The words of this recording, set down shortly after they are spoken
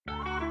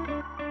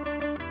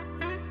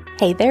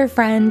Hey there,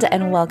 friend,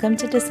 and welcome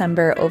to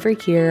December over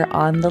here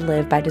on the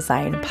Live by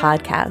Design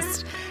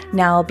podcast.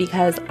 Now,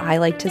 because I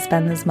like to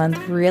spend this month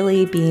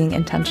really being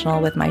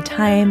intentional with my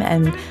time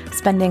and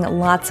spending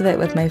lots of it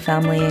with my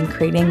family and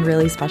creating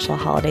really special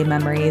holiday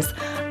memories,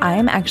 I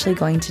am actually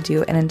going to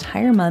do an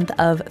entire month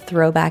of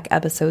throwback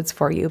episodes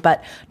for you.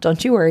 But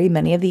don't you worry,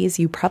 many of these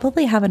you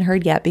probably haven't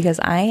heard yet because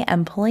I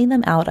am pulling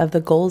them out of the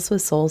Goals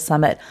with Soul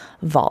Summit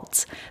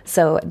vault.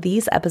 So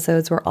these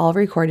episodes were all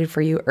recorded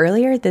for you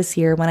earlier this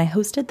year when I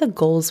hosted the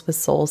Goals with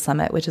Soul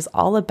Summit, which is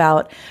all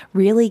about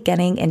really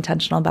getting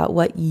intentional about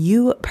what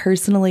you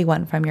personally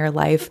want from your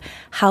life,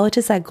 how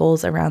to set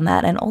goals around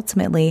that, and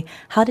ultimately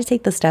how to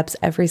take the steps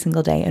every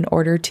single day in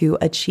order to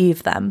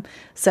achieve them.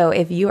 So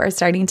if you are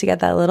starting to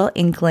get that little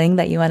inkling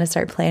that you want to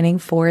start planning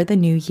for the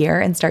new year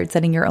and start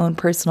setting your own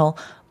personal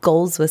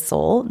goals with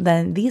soul,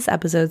 then these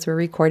episodes were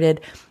recorded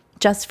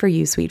just for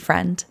you, sweet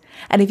friend.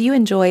 And if you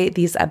enjoy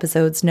these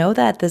episodes, know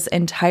that this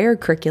entire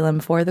curriculum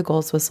for the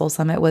Goals with Soul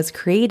Summit was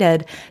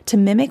created to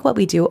mimic what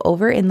we do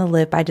over in the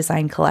Live by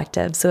Design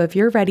Collective. So if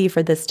you're ready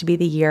for this to be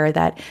the year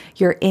that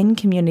you're in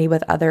community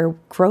with other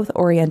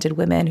growth-oriented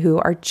women who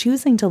are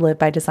choosing to live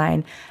by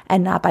design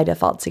and not by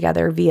default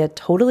together via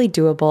totally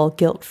doable,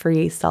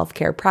 guilt-free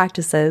self-care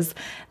practices,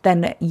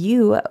 then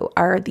you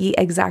are the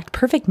exact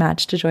perfect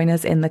match to join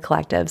us in the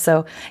collective.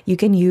 So you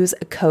can use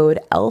code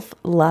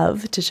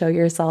ELFLOVE to show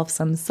yourself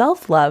some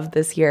self-love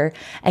this year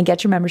and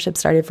get your membership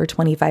started for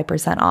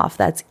 25% off.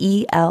 That's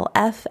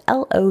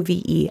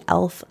ELFLOVE,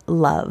 ELF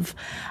Love.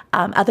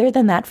 Other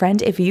than that,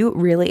 friend, if you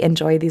really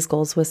enjoy these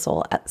Goals with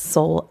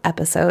Soul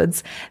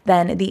episodes,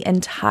 then the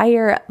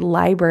entire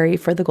library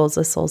for the Goals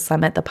with Soul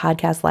Summit, the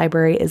podcast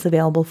library, is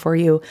available for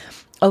you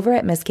over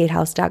at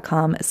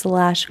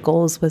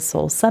misskatehouse.com/Goals with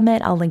Soul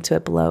Summit. I'll link to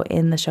it below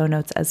in the show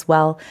notes as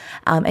well.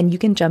 And you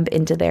can jump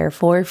into there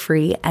for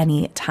free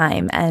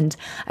anytime. And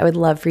I would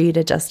love for you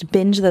to just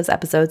binge those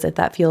episodes if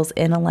that feels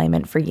in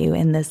alignment for you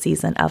in this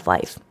season of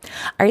life.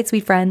 All right,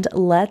 sweet friend,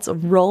 let's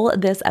roll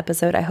this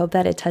episode. I hope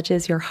that it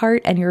touches your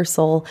heart and your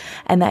soul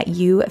and that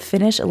you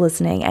finish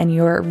listening and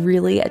you're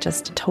really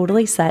just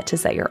totally set to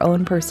set your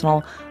own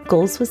personal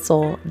goals with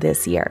soul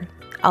this year.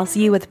 I'll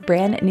see you with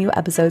brand new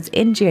episodes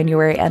in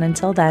January. And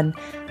until then,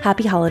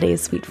 happy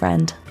holidays, sweet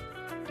friend.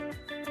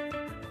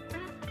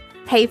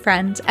 Hey,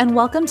 friend, and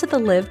welcome to the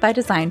Live by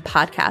Design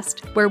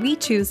podcast, where we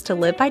choose to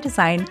live by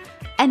design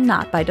and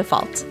not by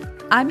default.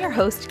 I'm your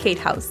host, Kate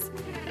House.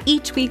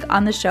 Each week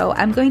on the show,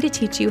 I'm going to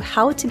teach you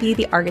how to be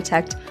the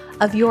architect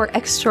of your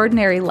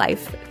extraordinary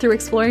life through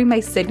exploring my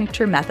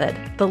signature method,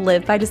 the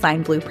Live by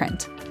Design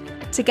Blueprint.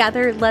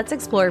 Together, let's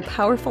explore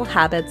powerful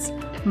habits,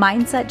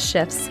 mindset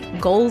shifts,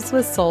 goals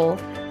with soul,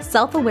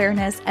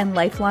 self-awareness, and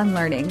lifelong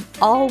learning,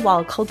 all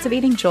while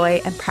cultivating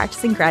joy and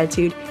practicing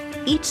gratitude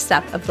each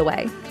step of the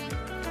way.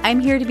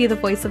 I'm here to be the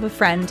voice of a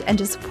friend and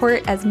to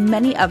support as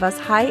many of us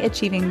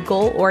high-achieving,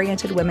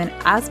 goal-oriented women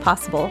as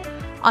possible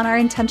on our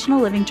intentional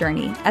living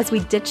journey as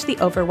we ditch the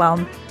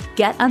overwhelm,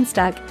 get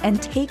unstuck,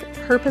 and take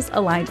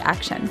purpose-aligned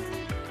action.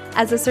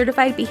 As a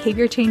certified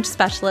behavior change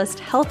specialist,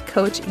 health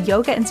coach,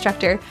 yoga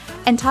instructor,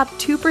 and top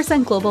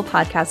 2% global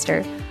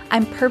podcaster,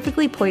 I'm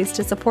perfectly poised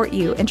to support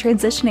you in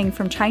transitioning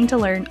from trying to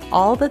learn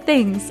all the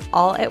things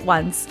all at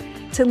once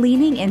to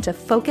leaning into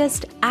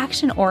focused,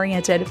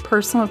 action-oriented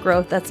personal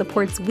growth that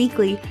supports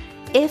weekly,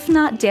 if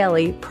not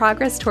daily,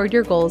 progress toward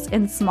your goals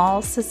in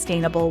small,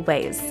 sustainable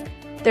ways.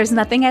 There's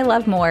nothing I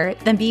love more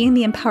than being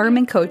the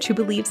empowerment coach who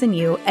believes in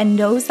you and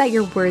knows that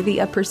you're worthy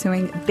of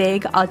pursuing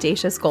big,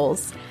 audacious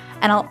goals.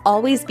 And I'll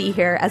always be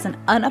here as an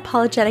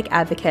unapologetic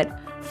advocate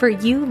for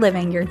you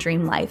living your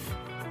dream life.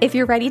 If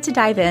you're ready to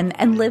dive in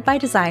and live by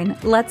design,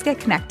 let's get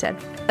connected.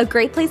 A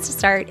great place to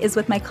start is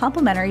with my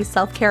complimentary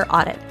self-care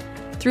audit.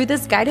 Through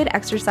this guided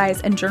exercise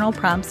and journal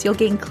prompts, you'll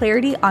gain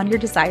clarity on your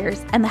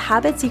desires and the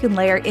habits you can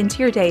layer into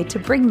your day to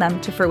bring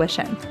them to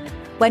fruition.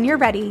 When you're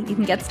ready, you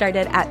can get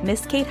started at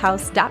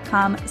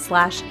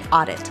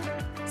misskatehouse.com/audit.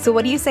 So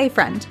what do you say,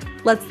 friend?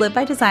 Let's live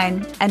by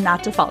design and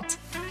not default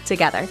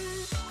together.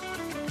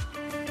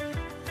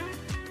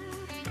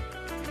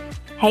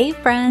 Hey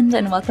friend,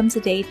 and welcome to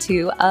day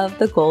 2 of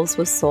the Goals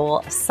with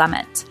Soul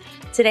Summit.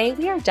 Today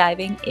we are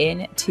diving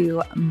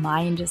into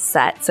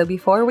mindset. So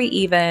before we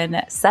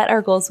even set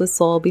our goals with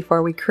soul,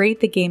 before we create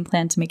the game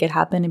plan to make it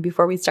happen, and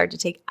before we start to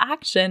take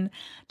action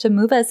to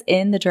move us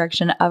in the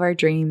direction of our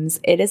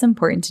dreams, it is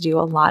important to do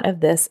a lot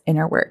of this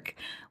inner work,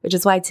 which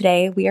is why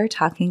today we are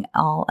talking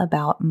all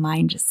about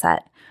mindset.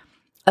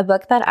 A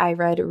book that I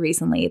read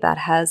recently that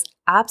has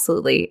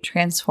absolutely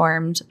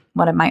transformed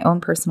one of my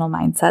own personal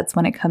mindsets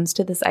when it comes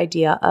to this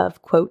idea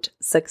of, quote,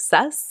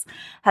 success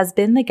has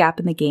been The Gap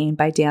in the Gain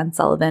by Dan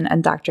Sullivan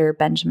and Dr.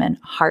 Benjamin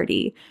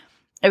Hardy.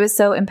 It was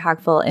so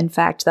impactful, in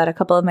fact, that a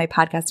couple of my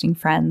podcasting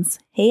friends,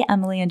 hey,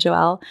 Emily and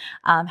Joelle,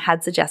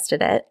 had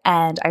suggested it.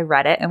 And I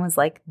read it and was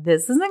like,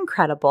 this is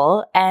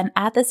incredible. And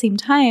at the same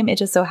time, it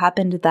just so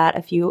happened that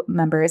a few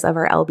members of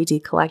our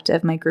LBD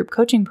collective, my group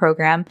coaching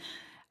program,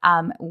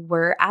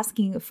 we're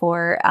asking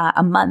for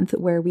a month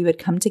where we would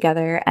come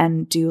together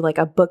and do like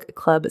a book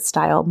club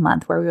style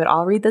month where we would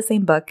all read the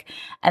same book.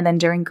 And then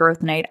during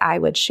growth night, I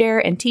would share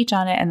and teach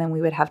on it. And then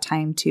we would have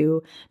time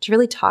to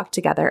really talk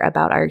together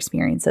about our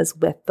experiences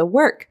with the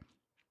work.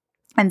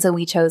 And so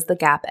we chose The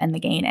Gap and The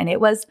Gain, and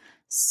it was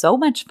so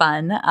much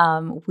fun.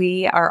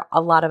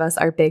 A lot of us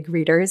are big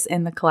readers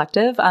in the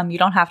collective. You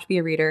don't have to be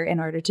a reader in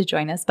order to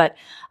join us, but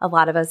a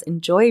lot of us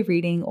enjoy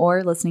reading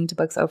or listening to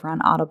books over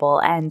on Audible,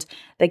 and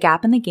The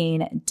Gap and The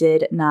Gain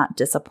did not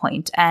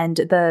disappoint. And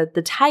the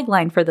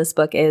tagline for this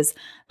book is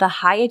The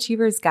High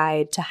Achiever's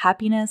Guide to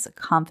Happiness,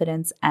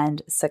 Confidence,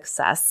 and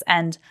Success.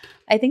 And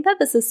I think that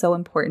this is so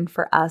important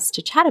for us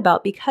to chat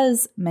about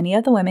because many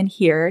of the women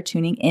here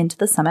tuning into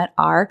the summit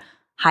are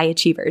high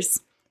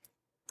achievers.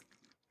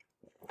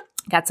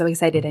 Got so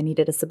excited I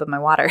needed a sip of my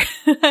water.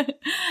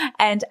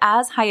 And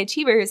as high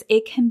achievers,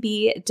 it can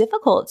be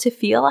difficult to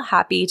feel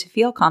happy, to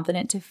feel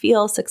confident, to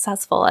feel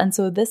successful. And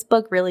so this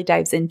book really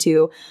dives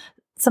into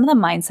some of the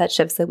mindset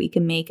shifts that we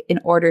can make in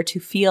order to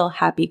feel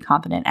happy,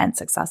 confident, and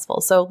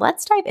successful. So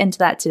let's dive into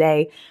that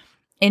today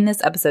in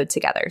this episode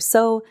together.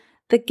 So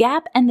The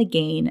Gap and The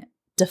Gain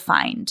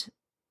defined.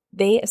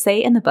 They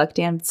say in the book,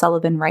 Dan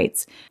Sullivan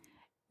writes,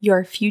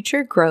 "Your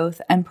future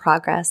growth and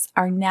progress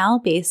are now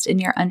based in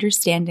your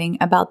understanding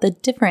about the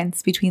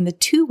difference between the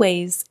two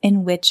ways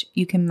in which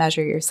you can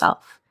measure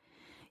yourself.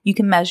 You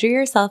can measure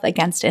yourself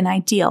against an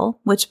ideal,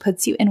 which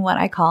puts you in what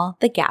I call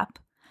the gap,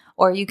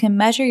 or you can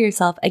measure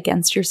yourself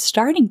against your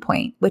starting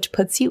point, which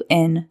puts you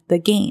in the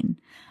gain,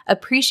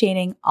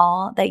 appreciating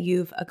all that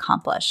you've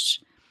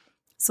accomplished."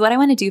 So what I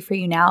want to do for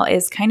you now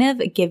is kind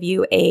of give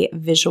you a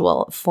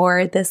visual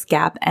for this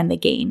gap and the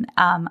gain.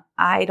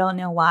 I don't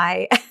know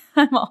why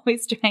I'm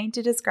always trying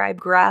to describe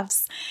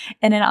graphs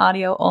in an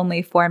audio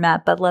only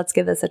format, but let's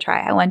give this a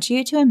try. I want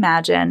you to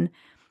imagine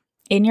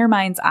in your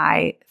mind's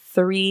eye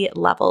 3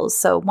 levels.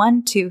 So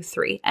 1, 2,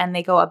 3, and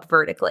they go up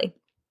vertically.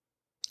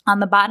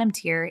 On the bottom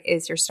tier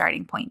is your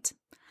starting point.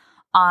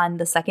 On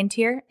the second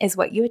tier is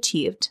what you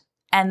achieved.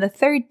 And the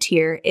third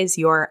tier is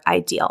your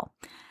ideal.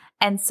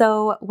 And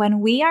so when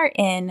we are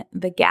in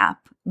the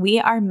gap, we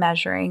are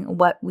measuring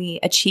what we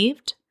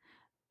achieved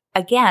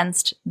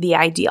against the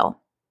ideal.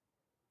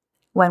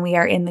 When we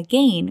are in the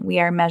gain, we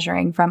are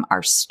measuring from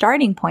our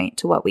starting point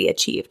to what we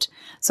achieved.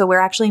 So we're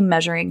actually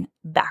measuring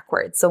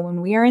backwards. So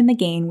when we are in the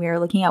gain, we are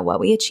looking at what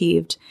we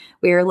achieved.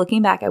 We are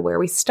looking back at where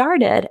we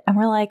started and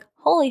we're like,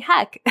 holy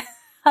heck,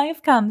 I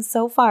have come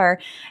so far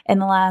in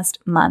the last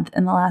month,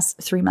 in the last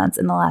 3 months,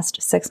 in the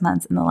last 6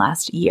 months, in the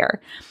last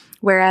year.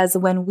 Whereas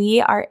when we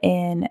are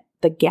in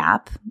the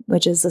gap,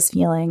 which is this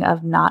feeling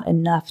of not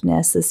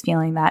enoughness, this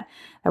feeling that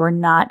we're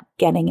not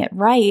getting it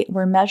right,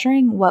 we're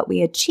measuring what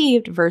we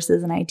achieved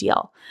versus an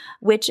ideal,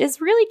 which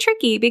is really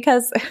tricky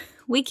because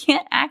we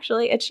can't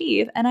actually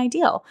achieve an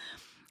ideal.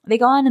 They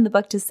go on in the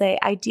book to say,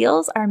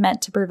 ideals are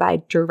meant to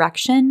provide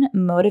direction,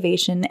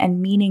 motivation,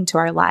 and meaning to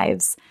our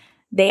lives.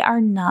 They are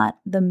not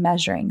the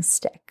measuring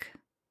stick.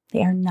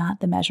 They are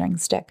not the measuring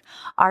stick.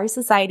 Our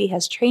society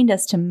has trained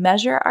us to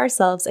measure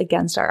ourselves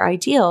against our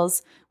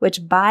ideals,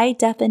 which by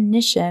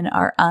definition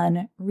are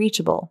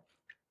unreachable.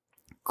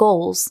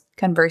 Goals,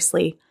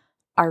 conversely,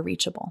 are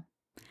reachable.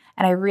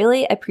 And I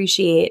really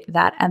appreciate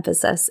that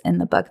emphasis in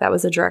the book. That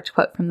was a direct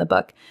quote from the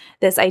book.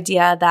 This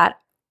idea that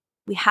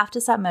we have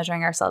to stop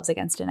measuring ourselves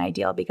against an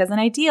ideal because an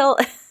ideal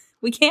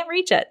we can't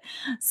reach it.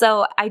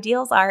 So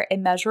ideals are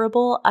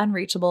immeasurable,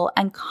 unreachable,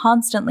 and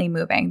constantly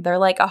moving. They're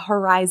like a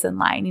horizon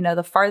line. You know,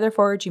 the farther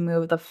forward you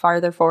move, the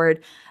farther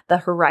forward the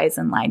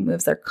horizon line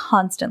moves. They're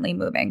constantly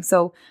moving.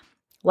 So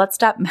let's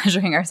stop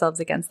measuring ourselves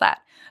against that.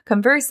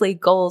 Conversely,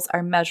 goals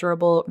are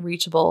measurable,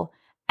 reachable,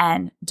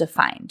 and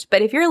defined.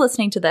 But if you're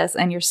listening to this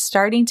and you're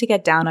starting to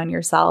get down on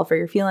yourself or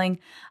you're feeling,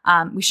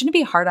 we shouldn't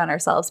be hard on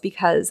ourselves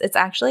because it's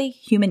actually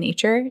human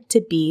nature to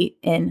be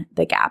in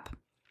the gap.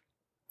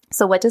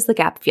 So what does the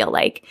gap feel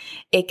like?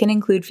 It can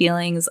include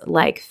feelings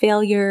like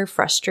failure,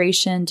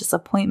 frustration,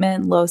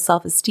 disappointment, low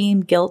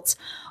self-esteem, guilt,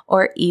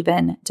 or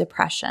even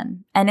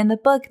depression. And in the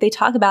book, they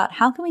talk about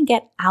how can we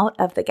get out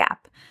of the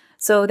gap.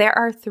 So there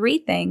are 3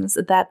 things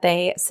that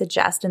they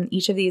suggest, and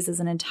each of these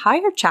is an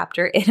entire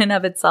chapter in and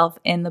of itself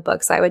in the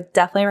book. So I would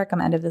definitely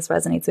recommend, if this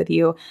resonates with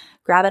you,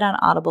 grab it on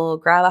Audible,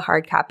 grab a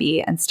hard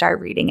copy, and start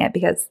reading it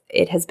because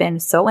it has been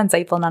so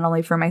insightful, not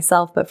only for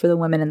myself, but for the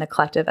women in the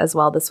collective as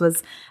well. This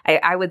was,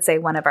 I would say,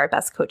 one of our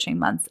best coaching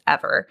months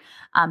ever.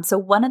 So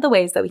one of the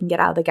ways that we can get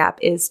out of the gap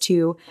is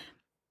to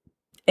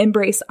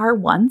embrace our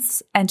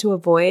wants and to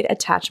avoid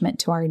attachment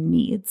to our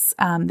needs.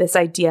 This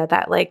idea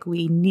that like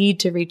we need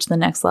to reach the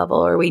next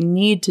level or we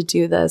need to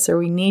do this or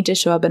we need to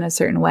show up in a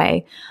certain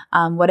way.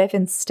 What if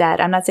instead,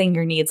 I'm not saying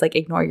your needs, like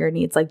ignore your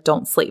needs, like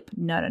don't sleep.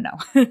 No.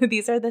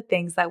 These are the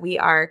things that we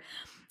are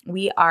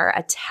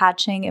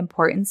attaching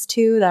importance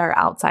to that are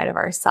outside of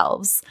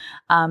ourselves,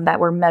 that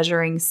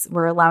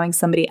we're allowing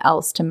somebody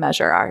else to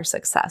measure our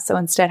success. So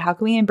instead, how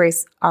can we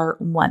embrace our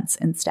wants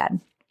instead?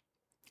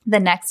 The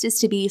next is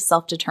to be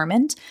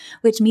self-determined,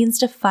 which means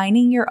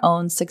defining your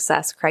own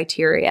success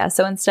criteria.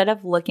 So instead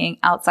of looking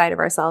outside of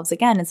ourselves,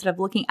 again, instead of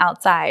looking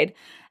outside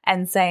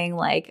and saying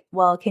like,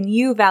 well, can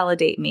you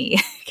validate me?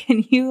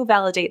 Can you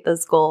validate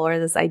this goal or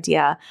this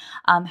idea?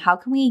 How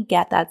can we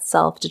get that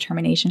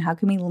self-determination? How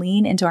can we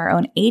lean into our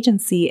own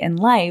agency in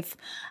life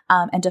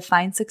and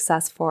define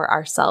success for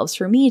ourselves?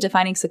 For me,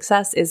 defining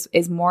success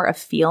is more a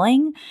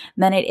feeling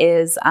than it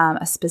is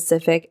a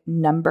specific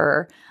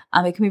number.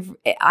 It can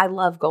be, I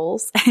love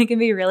goals. It can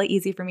be really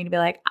easy for me to be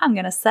like, I'm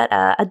going to set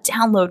a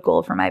download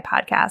goal for my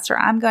podcast, or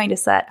I'm going to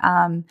set,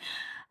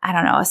 I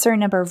don't know, a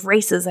certain number of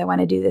races I want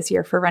to do this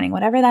year for running,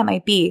 whatever that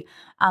might be.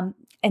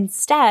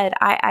 Instead,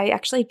 I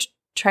actually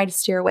try to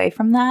steer away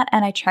from that,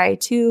 and I try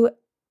to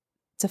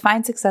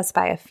define success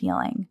by a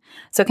feeling.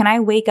 So can I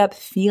wake up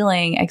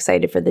feeling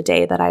excited for the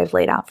day that I've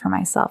laid out for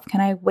myself?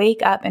 Can I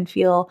wake up and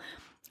feel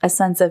a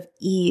sense of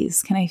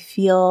ease? Can I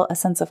feel a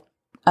sense of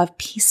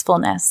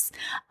peacefulness?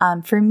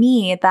 For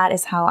me, that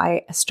is how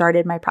I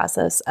started my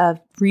process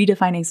of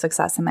redefining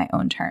success in my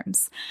own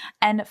terms.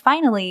 And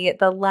finally,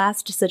 the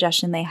last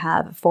suggestion they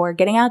have for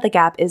getting out of the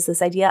gap is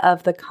this idea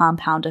of the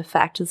compound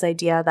effect, this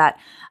idea that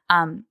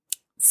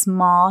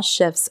small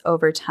shifts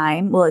over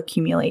time will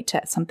accumulate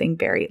to something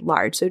very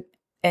large. So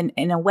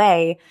in a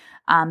way,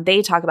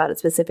 they talk about it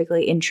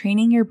specifically in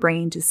training your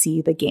brain to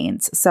see the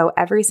gains. So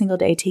every single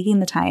day, taking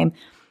the time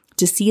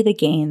to see the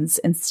gains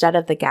instead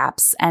of the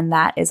gaps. And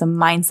that is a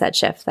mindset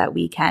shift that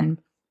we can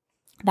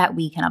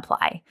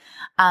apply.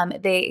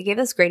 They gave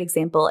this great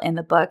example in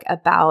the book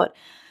about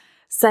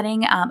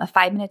setting a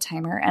 5-minute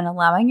timer and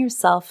allowing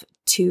yourself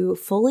to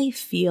fully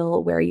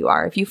feel where you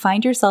are. If you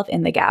find yourself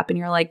in the gap and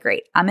you're like,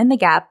 great, I'm in the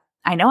gap.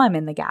 I know I'm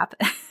in the gap.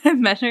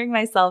 I'm measuring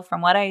myself from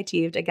what I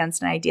achieved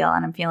against an ideal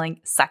and I'm feeling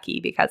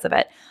sucky because of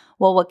it.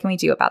 Well, what can we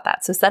do about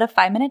that? So set a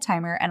 5-minute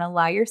timer and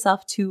allow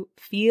yourself to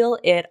feel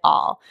it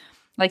all.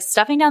 Like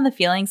stuffing down the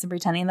feelings and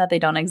pretending that they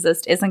don't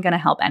exist isn't going to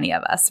help any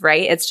of us,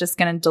 right? It's just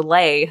going to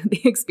delay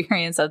the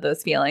experience of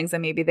those feelings,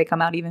 and maybe they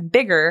come out even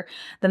bigger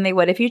than they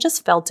would if you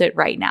just felt it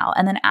right now.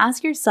 And then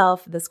ask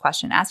yourself this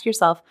question. Ask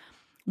yourself,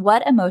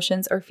 what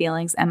emotions or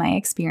feelings am I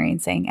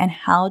experiencing, and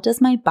how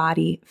does my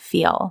body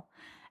feel?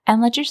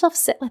 And let yourself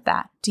sit with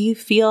that. Do you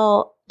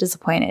feel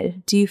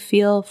disappointed? Do you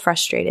feel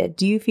frustrated?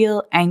 Do you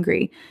feel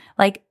angry?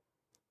 Like,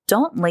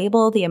 don't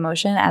label the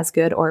emotion as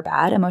good or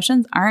bad.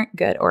 Emotions aren't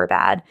good or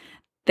bad.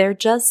 They're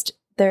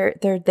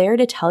there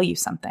to tell you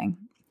something.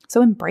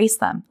 So embrace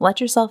them.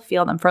 Let yourself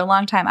feel them. For a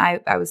long time,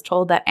 I was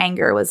told that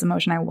anger was an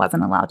emotion I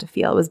wasn't allowed to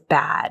feel. It was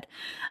bad.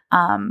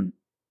 And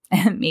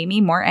it made me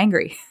more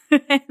angry.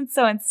 And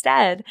so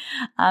instead,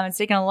 it's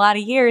taken a lot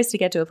of years to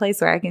get to a place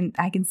where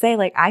I can say,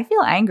 like, I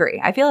feel angry.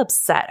 I feel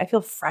upset. I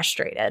feel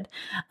frustrated.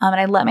 And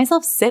I let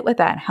myself sit with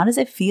that. How does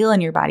it feel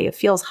in your body? It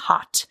feels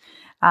hot.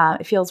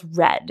 It feels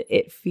red.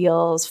 It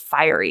feels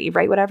fiery,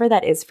 right? Whatever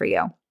that is for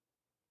you.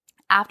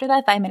 After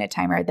that 5-minute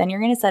timer, then you're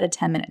going to set a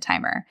 10-minute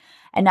timer.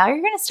 And now you're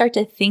going to start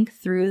to think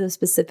through the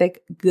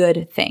specific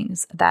good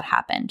things that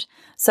happened.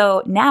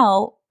 So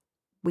now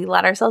we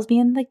let ourselves be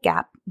in the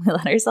gap. We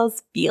let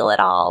ourselves feel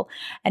it all.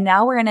 And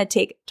now we're going to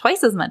take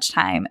twice as much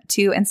time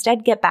to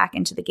instead get back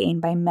into the game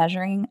by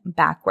measuring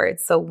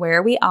backwards. So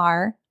where we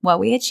are, what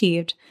we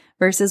achieved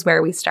versus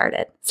where we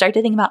started. Start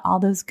to think about all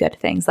those good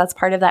things. That's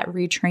part of that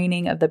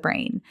retraining of the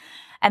brain.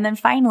 And then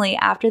finally,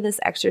 after this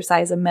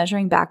exercise of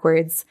measuring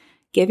backwards,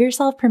 give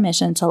yourself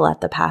permission to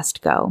let the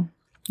past go.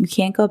 You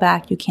can't go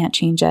back. You can't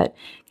change it.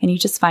 Can you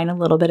just find a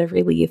little bit of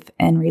relief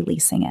in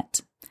releasing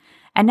it?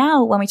 And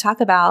now when we talk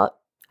about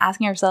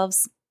asking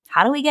ourselves,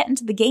 how do we get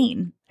into the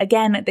gain?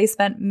 Again, they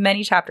spent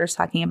many chapters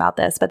talking about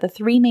this, but the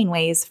 3 main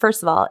ways,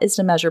 first of all, is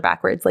to measure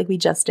backwards like we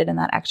just did in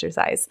that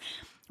exercise,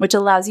 which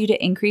allows you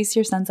to increase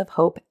your sense of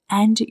hope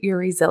and your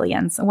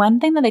resilience. One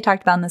thing that they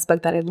talked about in this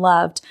book that I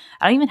loved,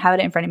 I don't even have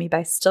it in front of me,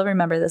 but I still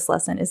remember this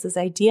lesson, is this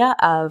idea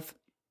of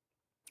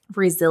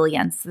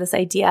resilience. This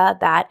idea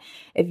that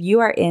if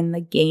you are in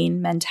the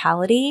gain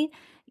mentality,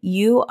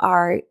 you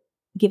are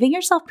giving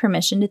yourself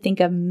permission to think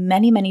of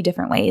many, many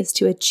different ways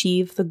to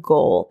achieve the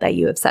goal that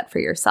you have set for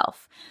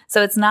yourself.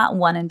 So it's not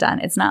one and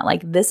done. It's not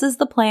like, this is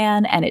the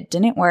plan and it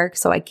didn't work,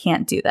 so I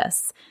can't do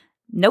this.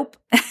 Nope.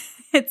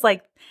 It's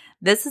like,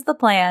 this is the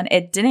plan.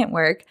 It didn't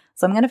work,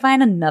 so I'm going to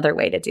find another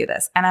way to do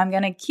this. And I'm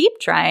going to keep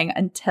trying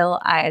until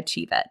I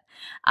achieve it.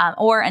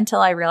 Or until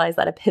I realize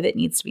that a pivot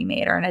needs to be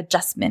made, or an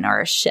adjustment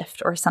or a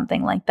shift or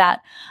something like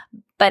that.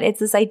 But it's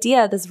this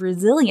idea, this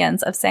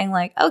resilience of saying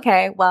like,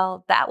 okay,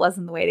 well, that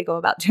wasn't the way to go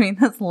about doing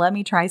this. Let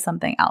me try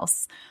something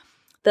else.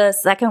 The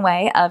second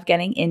way of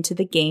getting into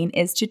the gain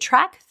is to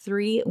track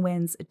 3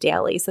 wins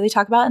daily. So they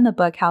talk about in the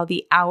book how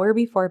the hour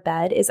before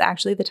bed is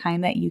actually the time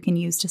that you can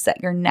use to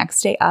set your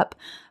next day up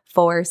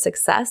for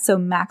success. So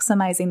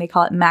they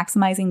call it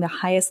maximizing the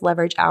highest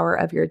leverage hour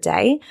of your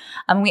day.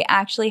 We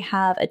actually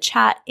have a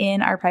chat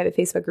in our private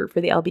Facebook group for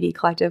the LBD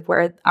Collective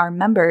where our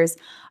members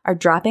are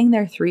dropping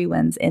their 3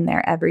 wins in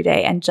there every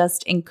day and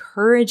just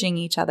encouraging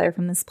each other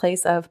from this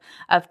place of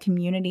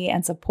community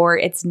and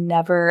support. It's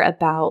never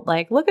about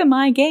like, look at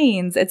my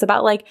gains. It's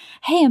about like,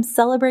 hey, I'm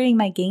celebrating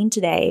my gain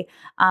today.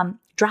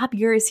 Drop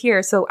yours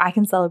here so I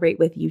can celebrate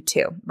with you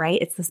too,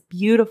 right? It's this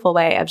beautiful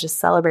way of just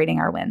celebrating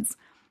our wins.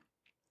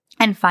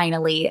 And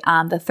finally,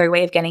 the third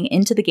way of getting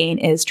into the gain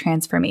is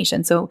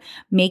transformation. So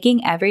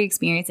making every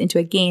experience into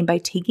a gain by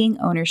taking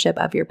ownership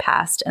of your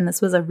past. And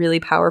this was a really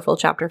powerful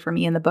chapter for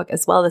me in the book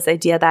as well. This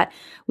idea that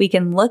we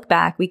can look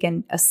back, we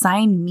can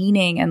assign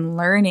meaning and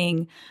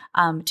learning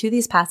to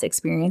these past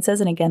experiences.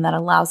 And again, that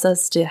allows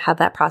us to have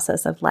that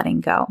process of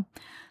letting go.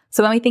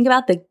 So when we think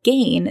about the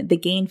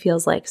gain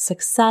feels like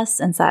success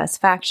and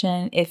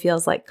satisfaction. It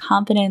feels like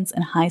confidence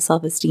and high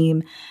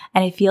self-esteem.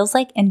 And it feels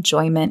like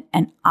enjoyment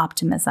and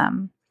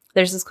optimism.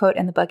 There's this quote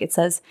in the book. It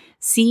says,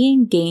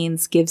 seeing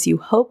gains gives you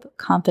hope,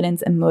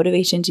 confidence, and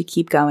motivation to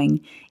keep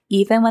going,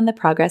 even when the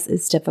progress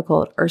is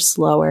difficult or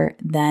slower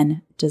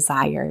than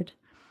desired.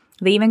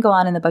 They even go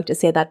on in the book to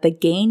say that the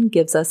gain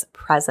gives us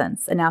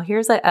presence. And now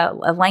here's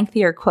a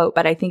lengthier quote,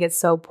 but I think it's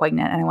so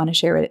poignant and I want to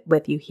share it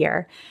with you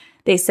here.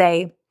 They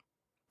say,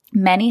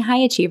 many high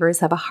achievers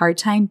have a hard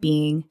time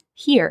being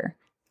here,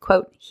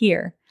 quote,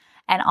 here.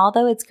 And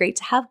although it's great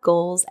to have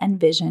goals and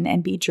vision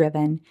and be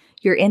driven,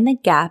 you're in the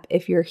gap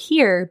if you're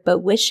here, but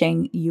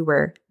wishing you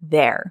were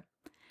there.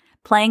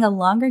 Playing a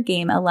longer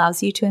game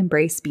allows you to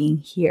embrace being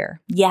here.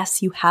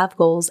 Yes, you have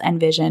goals and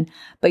vision,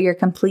 but you're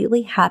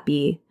completely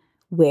happy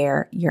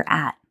where you're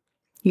at.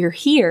 You're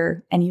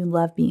here and you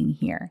love being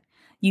here.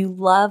 You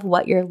love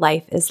what your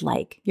life is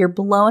like. You're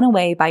blown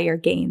away by your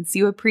gains.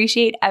 You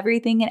appreciate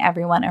everything and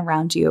everyone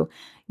around you.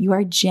 You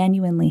are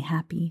genuinely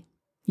happy.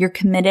 You're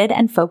committed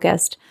and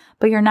focused,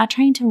 but you're not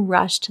trying to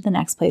rush to the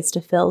next place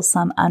to fill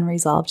some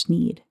unresolved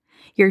need.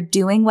 You're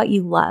doing what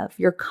you love.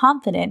 You're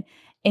confident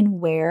in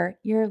where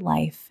your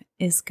life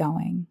is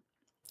going.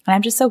 And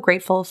I'm just so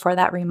grateful for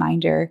that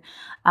reminder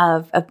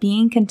of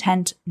being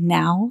content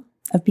now,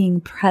 of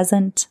being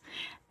present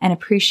and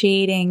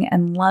appreciating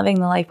and loving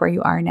the life where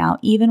you are now,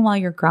 even while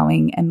you're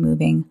growing and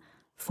moving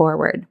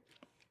forward.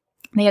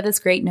 They have this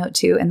great note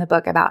too in the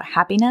book about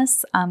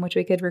happiness, which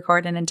we could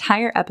record an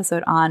entire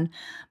episode on.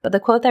 But the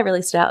quote that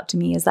really stood out to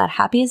me is that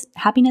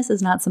happiness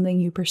is not something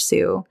you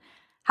pursue.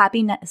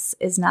 Happiness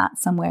is not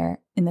somewhere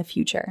in the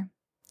future.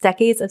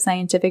 Decades of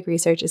scientific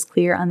research is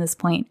clear on this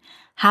point.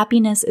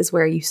 Happiness is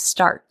where you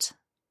start,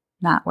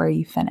 not where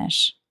you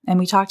finish. And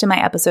we talked in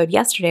my episode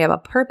yesterday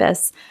about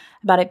purpose,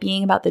 about it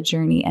being about the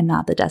journey and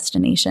not the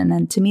destination.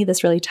 And to me,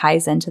 this really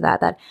ties into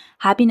that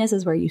happiness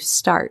is where you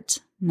start,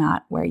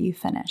 not where you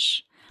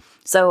finish.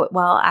 So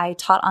while I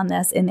taught on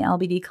this in the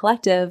LBD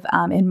Collective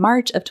in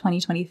March of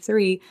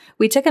 2023,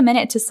 we took a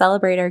minute to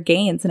celebrate our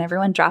gains and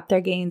everyone dropped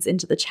their gains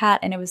into the chat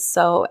and it was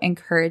so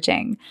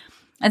encouraging.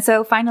 And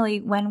so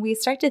finally, when we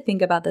start to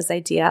think about this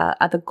idea,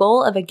 the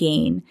goal of a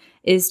gain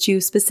is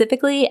to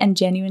specifically and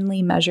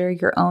genuinely measure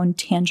your own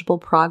tangible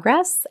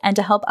progress and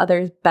to help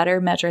others better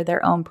measure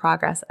their own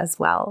progress as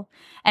well.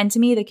 And to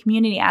me, the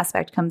community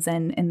aspect comes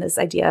in this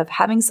idea of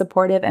having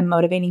supportive and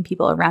motivating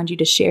people around you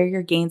to share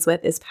your gains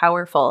with is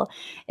powerful.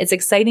 It's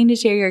exciting to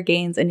share your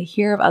gains and to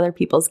hear of other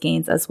people's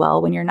gains as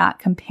well when you're not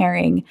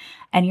comparing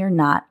and you're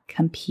not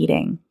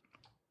competing.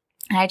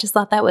 And I just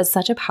thought that was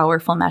such a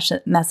powerful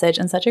message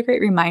and such a great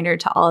reminder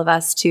to all of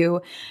us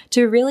to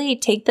really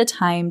take the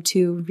time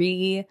to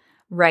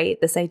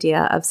rewrite this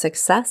idea of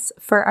success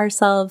for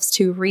ourselves,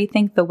 to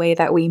rethink the way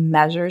that we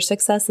measure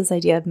success, this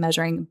idea of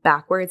measuring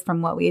backwards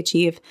from what we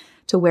achieve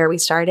to where we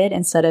started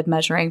instead of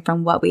measuring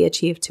from what we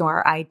achieved to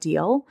our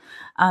ideal,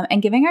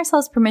 and giving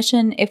ourselves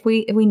permission if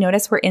we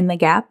notice we're in the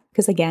gap,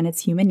 because again,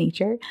 it's human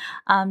nature,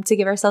 to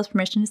give ourselves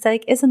permission to say,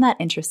 like, isn't that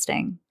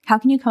interesting? How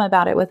can you come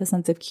about it with a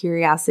sense of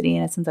curiosity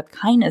and a sense of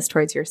kindness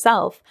towards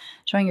yourself,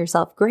 showing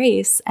yourself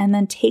grace, and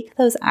then take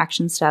those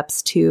action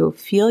steps to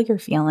feel your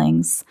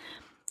feelings,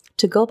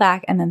 to go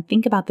back and then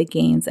think about the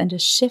gains and to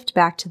shift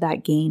back to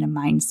that gain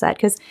mindset.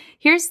 Because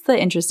here's the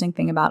interesting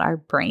thing about our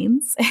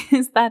brains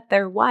is that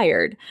they're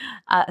wired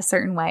a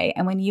certain way.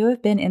 And when you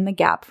have been in the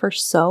gap for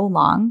so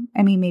long,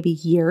 I mean, maybe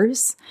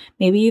years,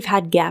 maybe you've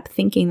had gap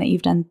thinking that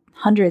you've done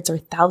hundreds or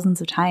thousands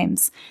of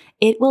times,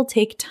 it will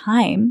take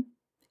time,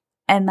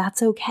 and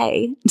that's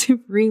okay, to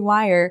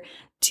rewire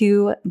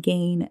to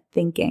gain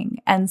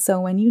thinking. And so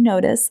when you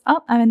notice,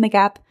 oh, I'm in the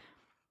gap,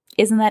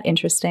 isn't that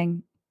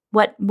interesting?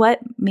 What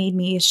made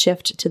me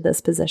shift to this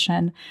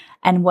position,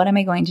 and what am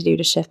I going to do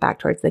to shift back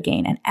towards the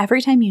gain? And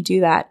every time you do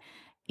that,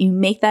 you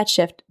make that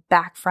shift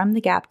back from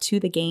the gap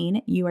to the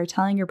gain. You are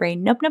telling your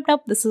brain, nope,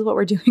 this is what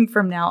we're doing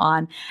from now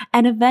on.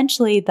 And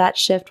eventually that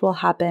shift will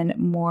happen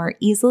more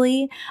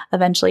easily.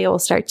 Eventually it will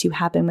start to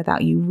happen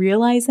without you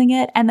realizing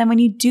it. And then when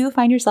you do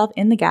find yourself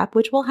in the gap,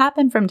 which will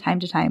happen from time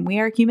to time, we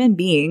are human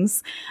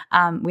beings.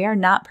 We are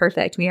not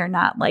perfect. We are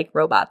not like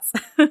robots.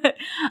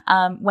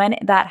 When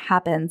that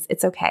happens,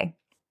 it's okay.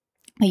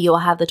 you will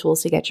have the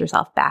tools to get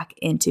yourself back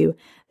into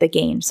the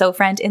game. So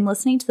friend, in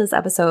listening to this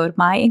episode,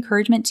 my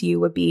encouragement to you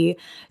would be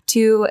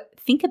to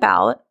think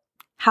about,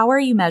 how are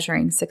you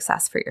measuring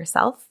success for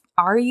yourself?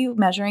 Are you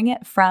measuring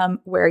it from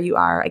where you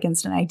are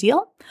against an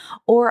ideal,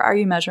 or are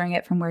you measuring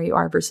it from where you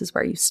are versus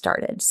where you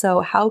started?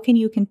 So how can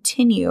you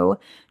continue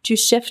to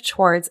shift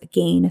towards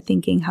gain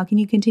thinking? How can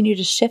you continue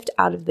to shift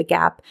out of the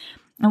gap?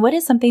 And what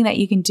is something that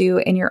you can do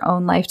in your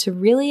own life to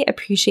really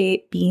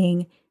appreciate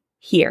being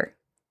here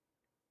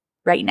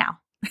right now?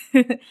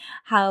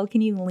 How can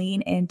you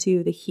lean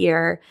into the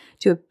here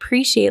to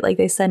appreciate, like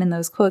they said in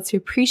those quotes, to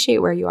appreciate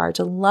where you are,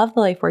 to love the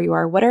life where you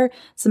are? What are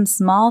some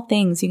small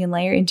things you can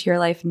layer into your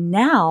life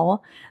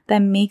now that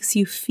makes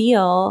you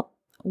feel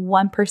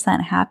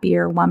 1%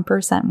 happier,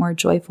 1% more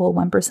joyful,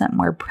 1%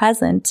 more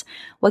present?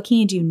 What can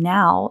you do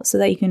now so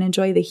that you can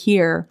enjoy the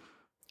here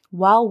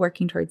while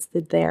working towards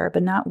the there,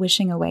 but not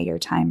wishing away your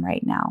time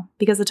right now?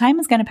 Because the time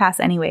is going to pass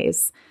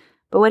anyways.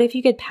 But what if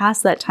you could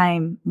pass that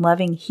time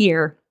loving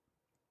here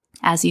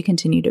as you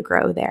continue to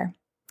grow there?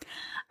 All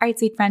right,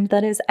 sweet friend,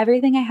 that is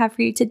everything I have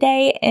for you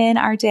today in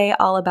our day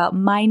all about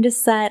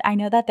mindset. I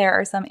know that there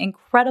are some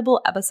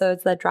incredible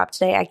episodes that dropped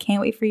today. I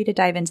can't wait for you to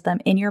dive into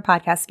them in your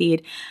podcast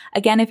feed.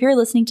 Again, if you're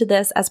listening to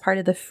this as part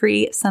of the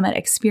free summit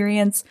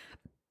experience,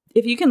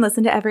 if you can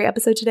listen to every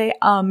episode today,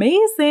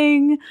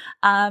 amazing.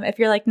 If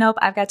you're like, nope,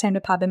 I've got time to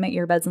pop in my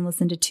earbuds and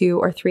listen to 2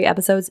 or 3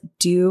 episodes,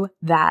 do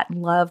that.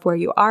 Love where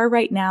you are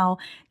right now.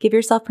 Give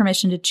yourself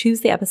permission to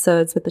choose the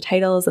episodes with the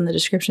titles and the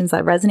descriptions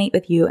that resonate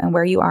with you and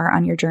where you are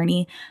on your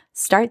journey.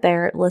 Start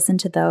there, listen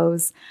to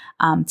those,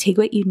 take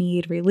what you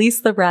need,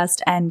 release the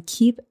rest, and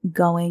keep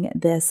going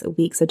this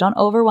week. So don't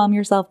overwhelm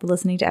yourself with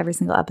listening to every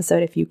single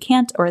episode if you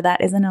can't, or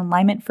that isn't in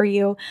alignment for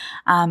you.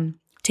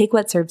 Take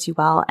what serves you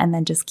well, and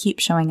then just keep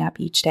showing up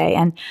each day.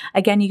 And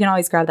again, you can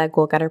always grab that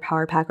Goal Getter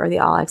Power Pack or the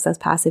All Access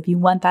Pass if you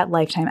want that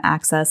lifetime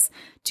access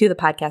to the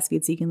podcast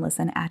feed so you can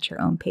listen at your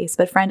own pace.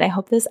 But friend, I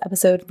hope this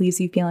episode leaves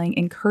you feeling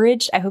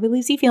encouraged. I hope it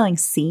leaves you feeling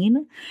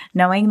seen,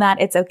 knowing that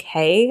it's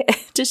okay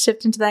to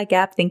shift into that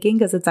gap thinking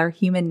because it's our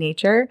human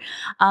nature,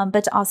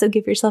 but to also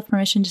give yourself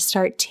permission to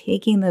start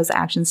taking those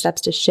action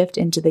steps to shift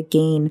into the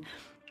gain,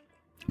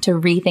 to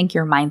rethink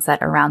your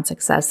mindset around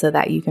success so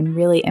that you can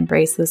really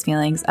embrace those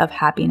feelings of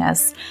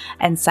happiness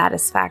and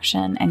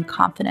satisfaction and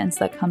confidence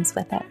that comes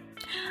with it.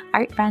 All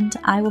right, friend,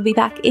 I will be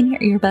back in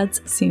your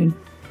earbuds soon.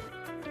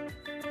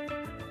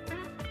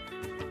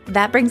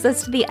 That brings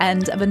us to the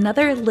end of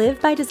another Live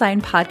by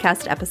Design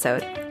podcast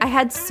episode. I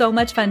had so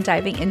much fun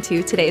diving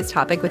into today's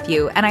topic with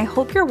you, and I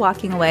hope you're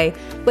walking away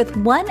with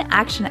one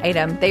action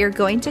item that you're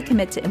going to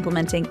commit to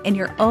implementing in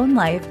your own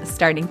life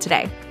starting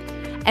today.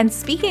 And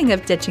speaking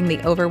of ditching the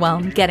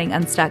overwhelm, getting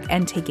unstuck,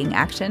 and taking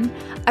action,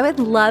 I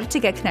would love to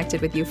get connected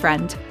with you,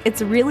 friend.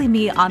 It's really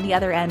me on the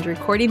other end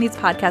recording these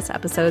podcast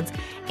episodes,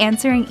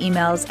 answering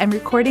emails, and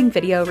recording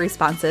video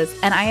responses,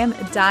 and I am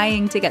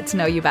dying to get to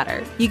know you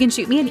better. You can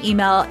shoot me an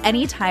email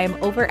anytime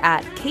over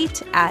at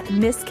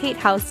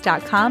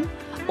kate@misskatehouse.com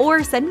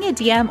or send me a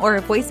DM or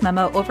a voice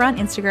memo over on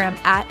Instagram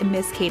at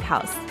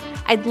misskatehouse.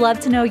 I'd love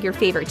to know your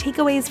favorite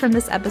takeaways from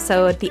this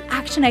episode, the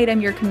action item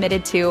you're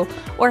committed to,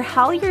 or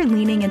how you're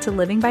leaning into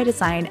living by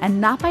design and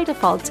not by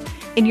default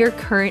in your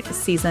current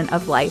season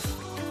of life.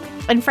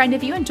 And friend,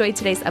 if you enjoyed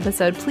today's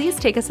episode, please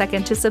take a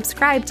second to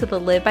subscribe to the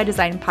Live by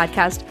Design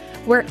podcast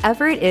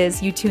wherever it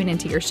is you tune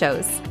into your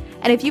shows.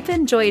 And if you've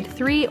enjoyed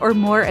 3 or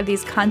more of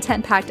these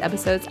content-packed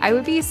episodes, I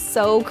would be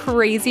so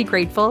crazy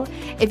grateful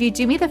if you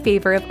do me the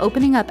favor of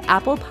opening up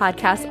Apple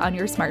Podcasts on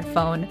your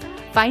smartphone,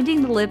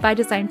 finding the Live by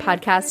Design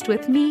podcast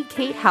with me,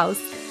 Kate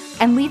House,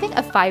 and leaving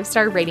a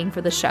 5-star rating for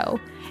the show.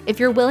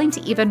 If you're willing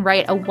to even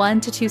write a 1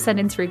 to 2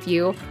 sentence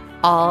review,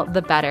 all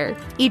the better.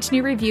 Each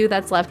new review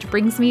that's left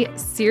brings me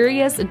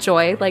serious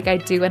joy, like I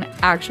do an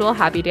actual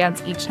happy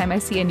dance each time I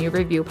see a new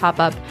review pop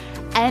up,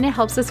 and it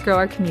helps us grow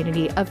our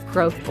community of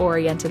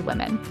growth-oriented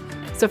women.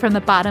 So from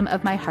the bottom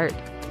of my heart,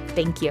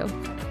 thank you.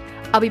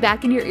 I'll be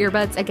back in your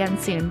earbuds again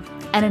soon.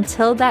 And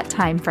until that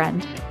time,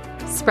 friend,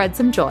 spread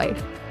some joy.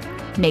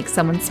 Make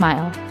someone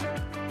smile.